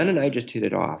 And John and I just hit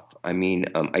it off. I mean,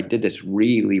 I did this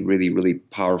really, really, really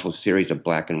powerful series of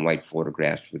black and white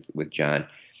photographs with John.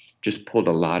 Just pulled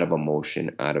a lot of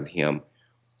emotion out of him.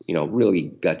 Really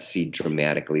gutsy,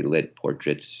 dramatically lit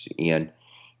portraits. And,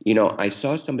 I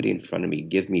saw somebody in front of me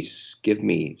give me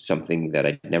something that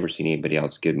I'd never seen anybody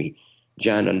else give me.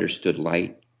 John understood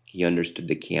light. He understood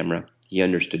the camera. He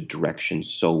understood direction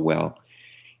so well.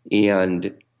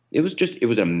 And it was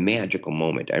a magical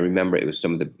moment. I remember it was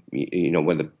some of the,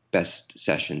 one of the best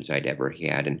sessions I'd ever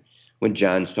had. And when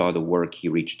John saw the work, he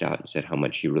reached out and said how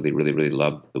much he really, really, really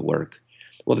loved the work.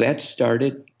 Well, that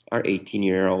started our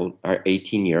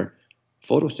 18-year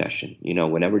photo session.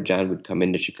 Whenever John would come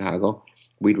into Chicago,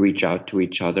 we'd reach out to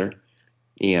each other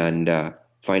and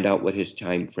find out what his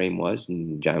time frame was.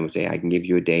 And John would say, I can give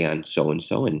you a day on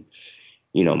so-and-so. And,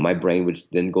 my brain would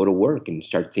then go to work and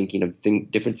start thinking of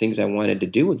different things I wanted to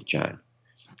do with John.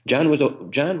 John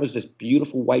was this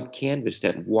beautiful white canvas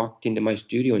that walked into my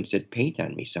studio and said, paint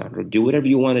on me, Sandro. Do whatever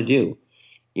you want to do.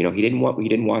 He didn't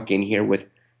walk in here with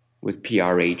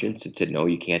PR agents that said, no,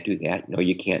 you can't do that. No,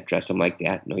 you can't dress him like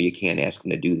that. No, you can't ask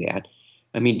him to do that.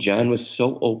 I mean, John was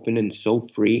so open and so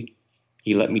free.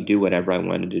 He let me do whatever I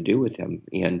wanted to do with him.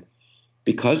 And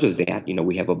because of that,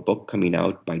 we have a book coming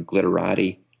out by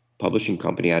Glitterati Publishing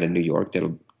Company out of New York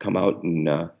that'll come out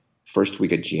in first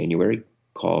week of January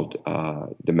called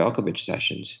The Malkovich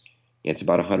Sessions. And it's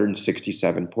about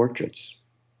 167 portraits.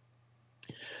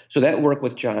 So that work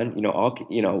with John,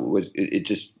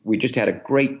 we just had a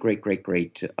great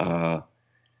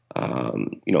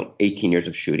 18 years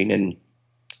of shooting. And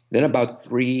then about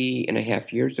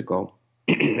 3.5 years ago,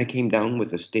 I came down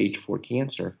with a stage 4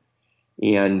 cancer.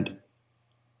 And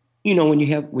when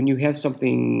you have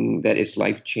something that is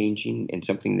life changing and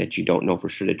something that you don't know for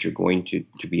sure that you're going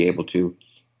to be able to,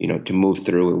 to move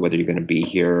through, whether you're going to be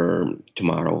here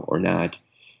tomorrow or not,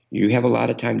 you have a lot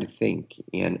of time to think.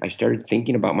 And I started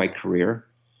thinking about my career.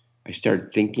 I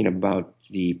started thinking about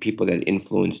the people that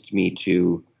influenced me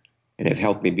to and have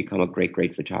helped me become a great,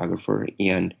 great photographer.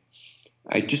 And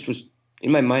I just was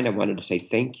in my mind, I wanted to say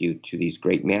thank you to these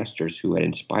great masters who had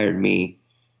inspired me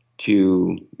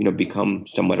to, become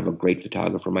somewhat of a great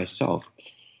photographer myself.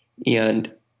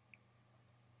 And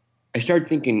I started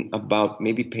thinking about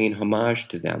maybe paying homage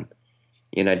to them.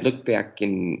 And I'd look back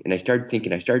and I started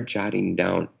thinking, I started jotting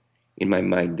down in my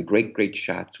mind the great, great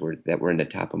shots that were in the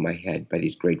top of my head by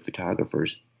these great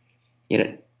photographers.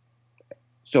 And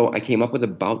so I came up with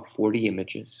about 40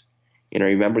 images. And I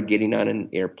remember getting on an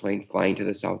airplane, flying to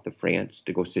the south of France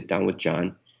to go sit down with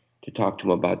John to talk to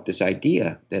him about this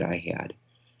idea that I had.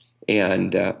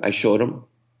 And I showed him,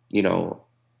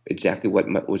 exactly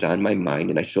what was on my mind.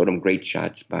 And I showed him great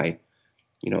shots by,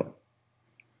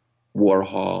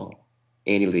 Warhol,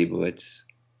 Annie Leibovitz,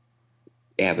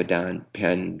 Avedon,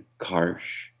 Penn,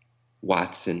 Karsh,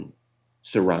 Watson,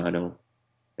 Serrano.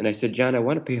 And I said, John, I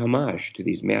want to pay homage to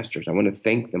these masters. I want to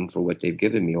thank them for what they've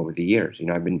given me over the years.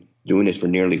 I've been doing this for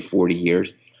nearly 40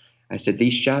 years. I said,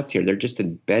 these shots here, they're just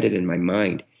embedded in my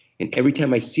mind. And every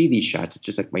time I see these shots, it's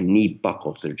just like my knee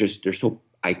buckles. They're so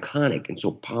iconic and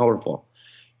so powerful.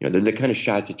 They're the kind of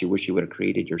shots that you wish you would have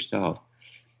created yourself.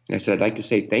 And I said, I'd like to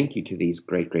say thank you to these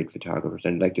great, great photographers.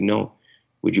 I'd like to know,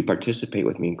 would you participate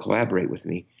with me and collaborate with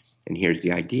me? And here's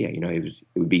the idea. It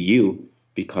would be you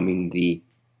becoming the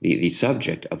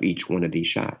subject of each one of these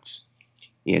shots.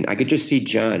 And I could just see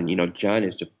John. John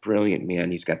is a brilliant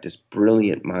man. He's got this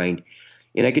brilliant mind.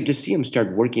 And I could just see him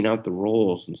start working out the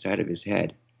roles inside of his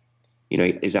head.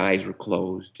 His eyes were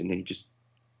closed, and then he just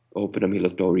opened them. He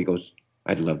looked over. He goes,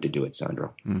 I'd love to do it,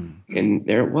 Sandro. Mm. And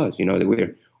there it was. We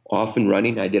were off and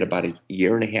running. I did about a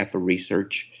year and a half of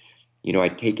research.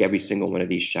 I'd take every single one of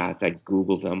these shots. I'd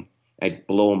Google them. I'd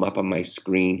blow them up on my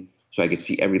screen so I could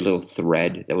see every little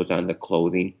thread that was on the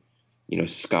clothing,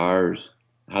 scars,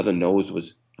 how their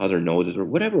noses were,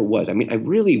 whatever it was. I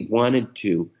really wanted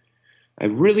to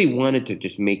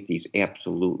just make these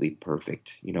absolutely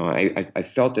perfect. I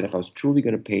felt that if I was truly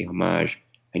going to pay homage,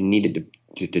 I needed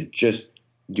to just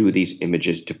do these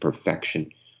images to perfection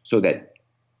so that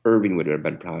Irving would have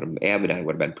been proud of them, Avedon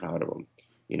would have been proud of them,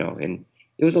 and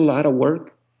it was a lot of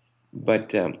work,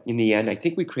 but in the end, I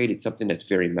think we created something that's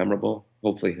very memorable,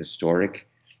 hopefully historic,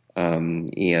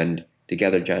 and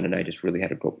together, John and I just really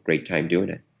had a great time doing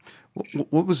it.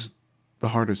 What was the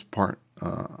hardest part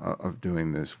of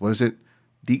doing this? Was it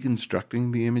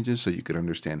deconstructing the images so you could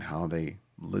understand how they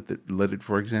lit it,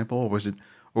 for example, or was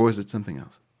it something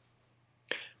else?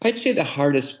 I'd say the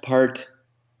hardest part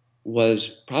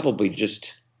was probably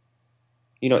just,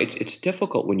 it's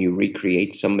difficult when you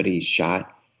recreate somebody's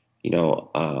shot.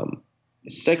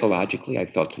 Psychologically, I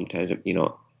felt sometimes,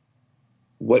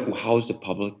 how's the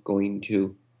public going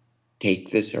to take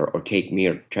this or take me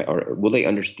or will they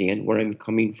understand where I'm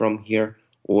coming from here?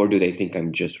 Or do they think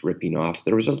I'm just ripping off?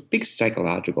 There was a big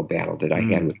psychological battle that I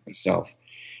had with myself,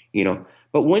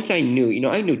 But once I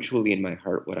knew truly in my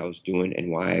heart what I was doing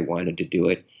and why I wanted to do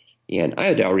it. And I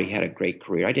had already had a great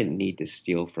career. I didn't need to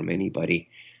steal from anybody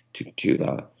to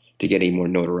get any more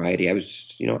notoriety. I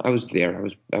was there.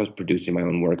 I was producing my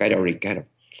own work. I'd already kind of,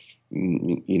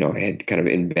 I had kind of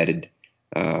embedded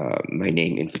my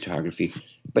name in photography.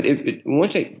 But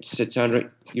once I said, Sandra,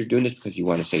 you're doing this because you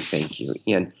want to say thank you.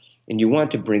 And you want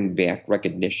to bring back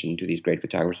recognition to these great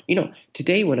photographers.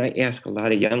 Today when I ask a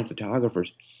lot of young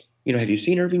photographers, have you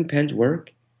seen Irving Penn's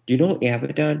work? Do you know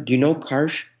Avedon? Do you know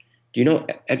Karsh? Do you know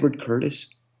Edward Curtis?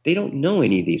 They don't know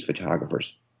any of these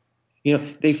photographers.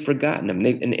 They've forgotten them.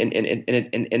 And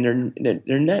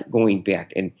they're not going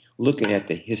back and looking at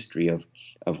the history of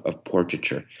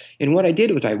portraiture. And what I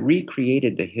did was I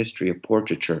recreated the history of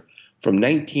portraiture from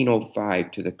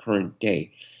 1905 to the current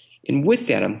day. And with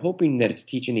that, I'm hoping that it's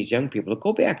teaching these young people to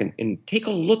go back and take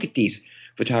a look at these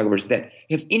photographers that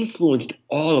have influenced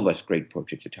all of us great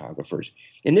portrait photographers.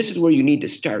 And this is where you need to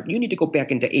start. You need to go back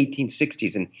into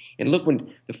 1860s and look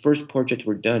when the first portraits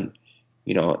were done,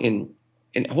 and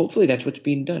hopefully that's what's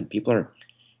being done. People are,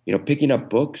 picking up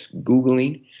books,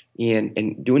 Googling,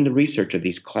 and doing the research of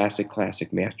these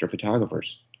classic master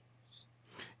photographers.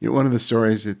 One of the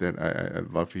stories that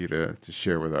I'd love for you to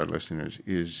share with our listeners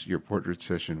is your portrait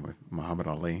session with Muhammad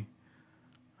Ali.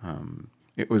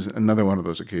 It was another one of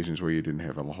those occasions where you didn't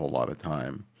have a whole lot of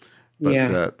time,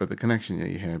 but the connection that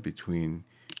you had between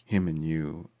him and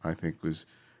you, I think was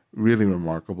really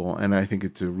remarkable. And I think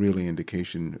it's a really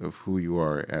indication of who you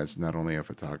are as not only a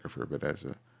photographer, but as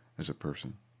a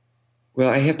person. Well,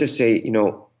 I have to say,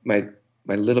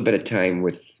 my little bit of time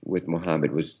with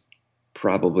Muhammad was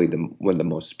probably one of the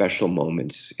most special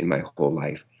moments in my whole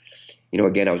life.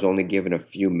 Again, I was only given a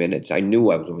few minutes. I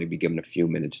knew I was only be given a few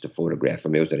minutes to photograph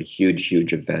him. It was at a huge,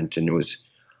 huge event, and there was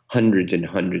hundreds and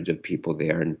hundreds of people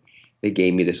there. And they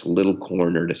gave me this little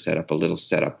corner to set up a little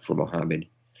setup for Muhammad.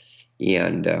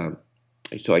 And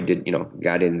so I did,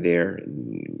 got in there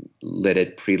and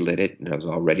pre-lit it, and I was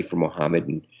all ready for Muhammad.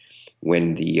 And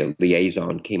when the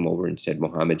liaison came over and said,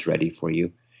 "Muhammad's ready for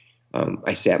you,"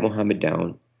 I sat Muhammad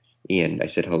down and I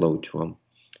said hello to him.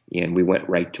 And we went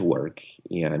right to work.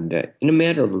 And in a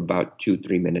matter of about 2,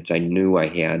 3 minutes, I knew I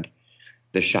had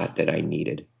the shot that I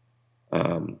needed.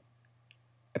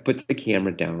 I put the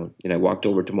camera down and I walked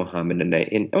over to Muhammad, and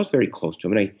I was very close to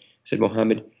him. And I said,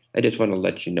 "Muhammad, I just want to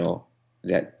let you know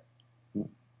that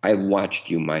I've watched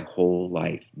you my whole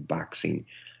life boxing,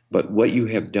 but what you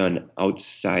have done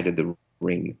outside of the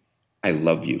ring, I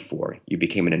love you for. You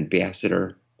became an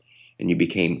ambassador and you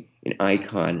became an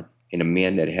icon and a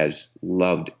man that has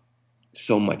loved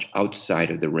so much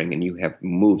outside of the ring, and you have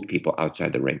moved people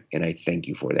outside the ring, and I thank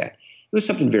you for that." It was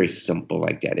something very simple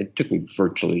like that. It took me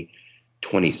virtually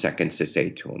 20 seconds to say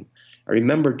to him. I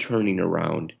remember turning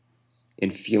around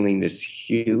and feeling this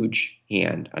huge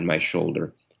hand on my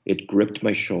shoulder. It gripped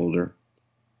my shoulder.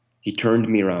 He turned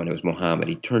me around. It was Muhammad.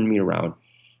 He turned me around.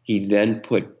 He then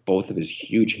put both of his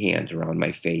huge hands around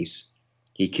my face.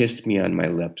 He kissed me on my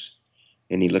lips,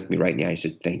 and he looked me right in the eye and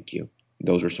said, "Thank you.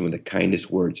 Those are some of the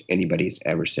kindest words anybody has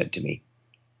ever said to me."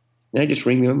 And I just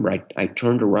remember I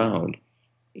turned around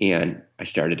and I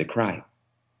started to cry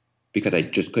because I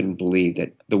just couldn't believe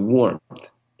that the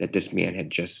warmth that this man had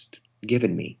just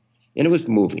given me. And it was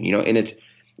moving, and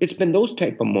it's been those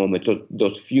type of moments,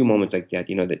 those few moments like that,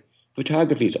 that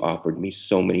photography has offered me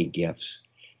so many gifts.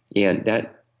 And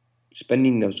that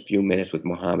spending those few minutes with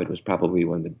Muhammad was probably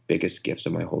one of the biggest gifts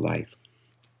of my whole life.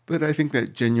 But I think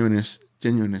that genuineness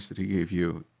that he gave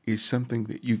you is something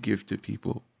that you give to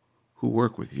people who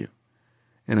work with you.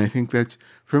 And I think that's,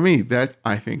 for me, that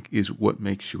I think is what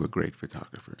makes you a great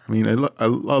photographer. I mean, I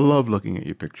love looking at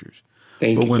your pictures.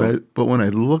 Thank you. But when I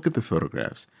look at the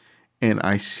photographs and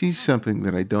I see something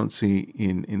that I don't see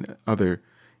in other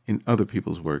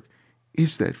people's work,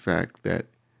 is that fact that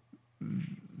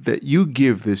you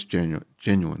give this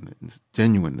genuineness.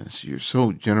 You're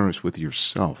so generous with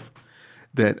yourself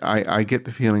that I get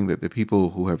the feeling that the people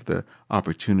who have the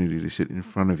opportunity to sit in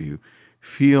front of you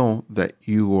feel that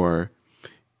you are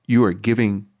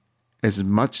giving as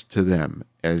much to them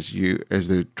as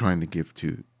they're trying to give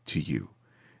to you.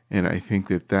 And I think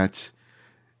that's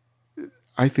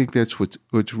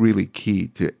what's really key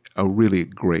to a really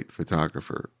great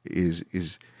photographer is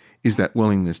that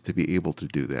willingness to be able to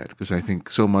do that. Because I think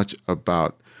so much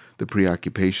about the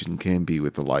preoccupation can be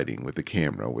with the lighting, with the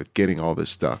camera, with getting all this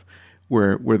stuff,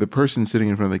 where the person sitting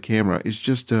in front of the camera is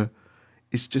just a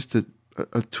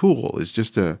tool, is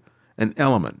just an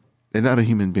element. They're not a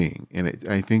human being. And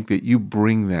I think that you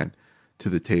bring that to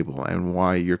the table, and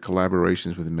why your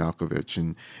collaborations with Malkovich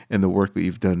and the work that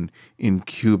you've done in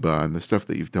Cuba and the stuff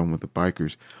that you've done with the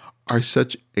bikers are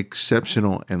such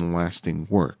exceptional and lasting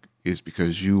work is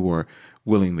because you are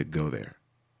willing to go there.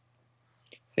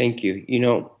 Thank you.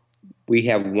 We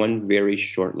have one very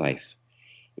short life,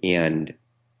 and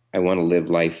I want to live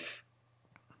life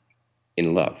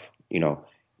in love, in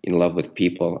love with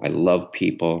people. I love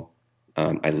people.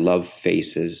 I love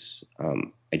faces.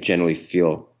 I generally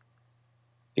feel,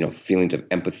 feelings of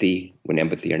empathy when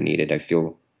empathy are needed. I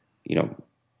feel,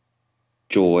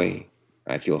 joy.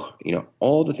 I feel,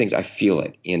 all the things. I feel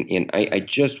it. And I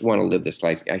just want to live this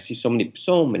life. I see so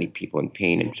many people in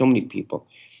pain and so many people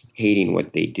hating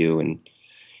what they do. And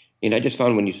I just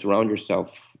found when you surround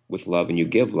yourself with love and you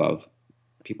give love,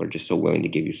 people are just so willing to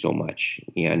give you so much.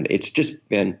 And it's just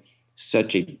been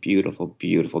such a beautiful,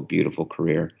 beautiful, beautiful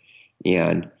career.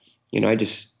 And, I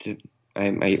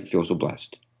feel so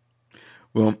blessed.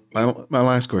 Well, my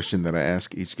last question that I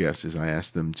ask each guest is I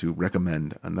ask them to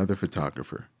recommend another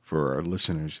photographer for our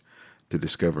listeners to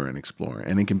discover and explore.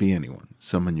 And it can be anyone,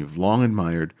 someone you've long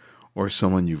admired or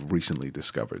someone you've recently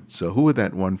discovered. So who would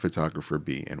that one photographer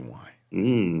be and why?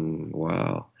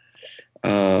 Wow.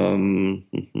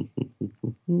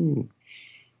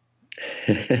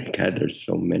 God, there's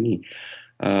so many.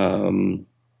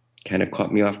 Kind of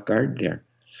caught me off guard there.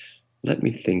 Let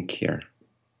me think here.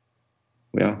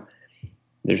 Well,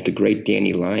 there's the great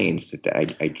Danny Lyons that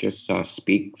I just saw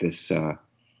speak this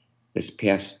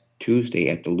past Tuesday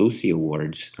at the Lucy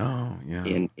Awards. Oh, yeah.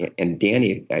 And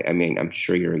Danny, I mean, I'm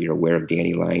sure you're aware of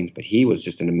Danny Lyons, but he was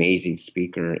just an amazing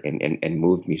speaker and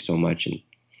moved me so much. And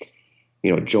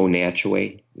Joe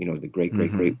Natchaway, the great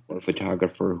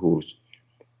photographer who's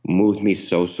moved me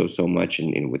so much,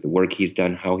 and with the work he's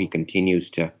done, how he continues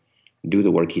to do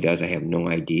the work he does, I have no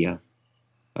idea.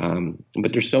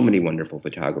 But there's so many wonderful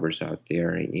photographers out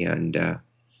there, and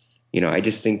I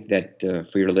just think that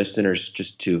for your listeners,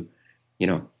 just to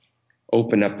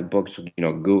open up the books,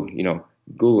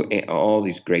 Google all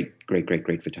these great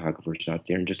photographers out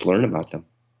there and just learn about them.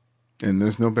 And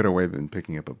there's no better way than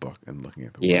picking up a book and looking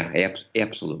at the work. Yeah,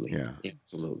 absolutely. Yeah,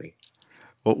 absolutely.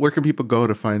 Well, where can people go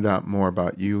to find out more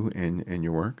about you and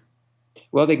your work?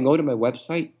 Well, they can go to my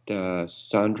website,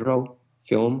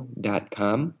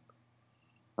 sandrofilm.com.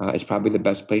 It's probably the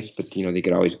best place, but they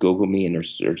could always Google me, and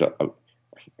there's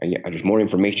more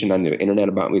information on the internet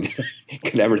about me than I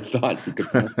could ever thought.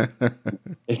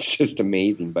 It's just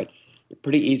amazing, but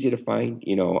pretty easy to find.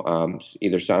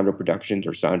 Either Sandro Productions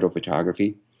or Sandro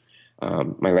Photography.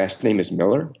 My last name is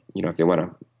Miller. If they want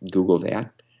to Google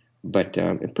that, but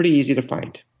it's pretty easy to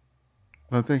find.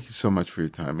 Well, thank you so much for your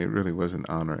time. It really was an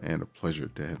honor and a pleasure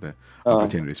to have the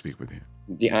opportunity to speak with you.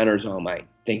 The honor is all mine.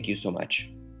 Thank you so much.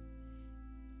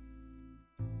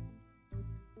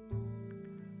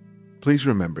 Please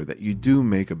remember that you do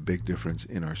make a big difference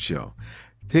in our show.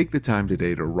 Take the time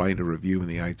today to write a review in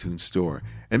the iTunes Store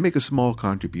and make a small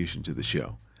contribution to the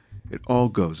show. It all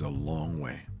goes a long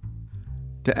way.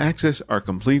 To access our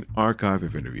complete archive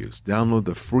of interviews, download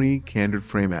the free Candid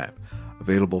Frame app,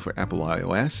 available for Apple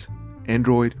iOS,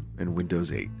 Android, and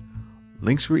Windows 8.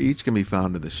 Links for each can be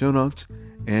found in the show notes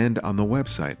and on the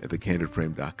website at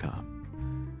thecandidframe.com.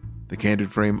 The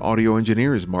Candid Frame audio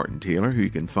engineer is Martin Taylor, who you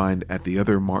can find at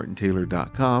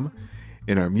theothermartintaylor.com,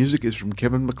 and our music is from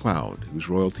Kevin MacLeod, whose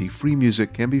royalty-free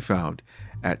music can be found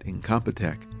at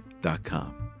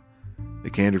incompetech.com. The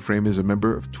Candid Frame is a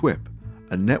member of TWIP,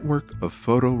 a network of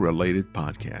photo-related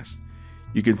podcasts.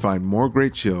 You can find more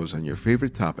great shows on your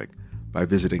favorite topic by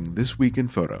visiting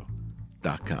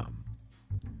thisweekinphoto.com.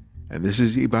 And this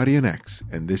is Ibarian X,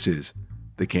 and this is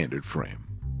The Candid Frame.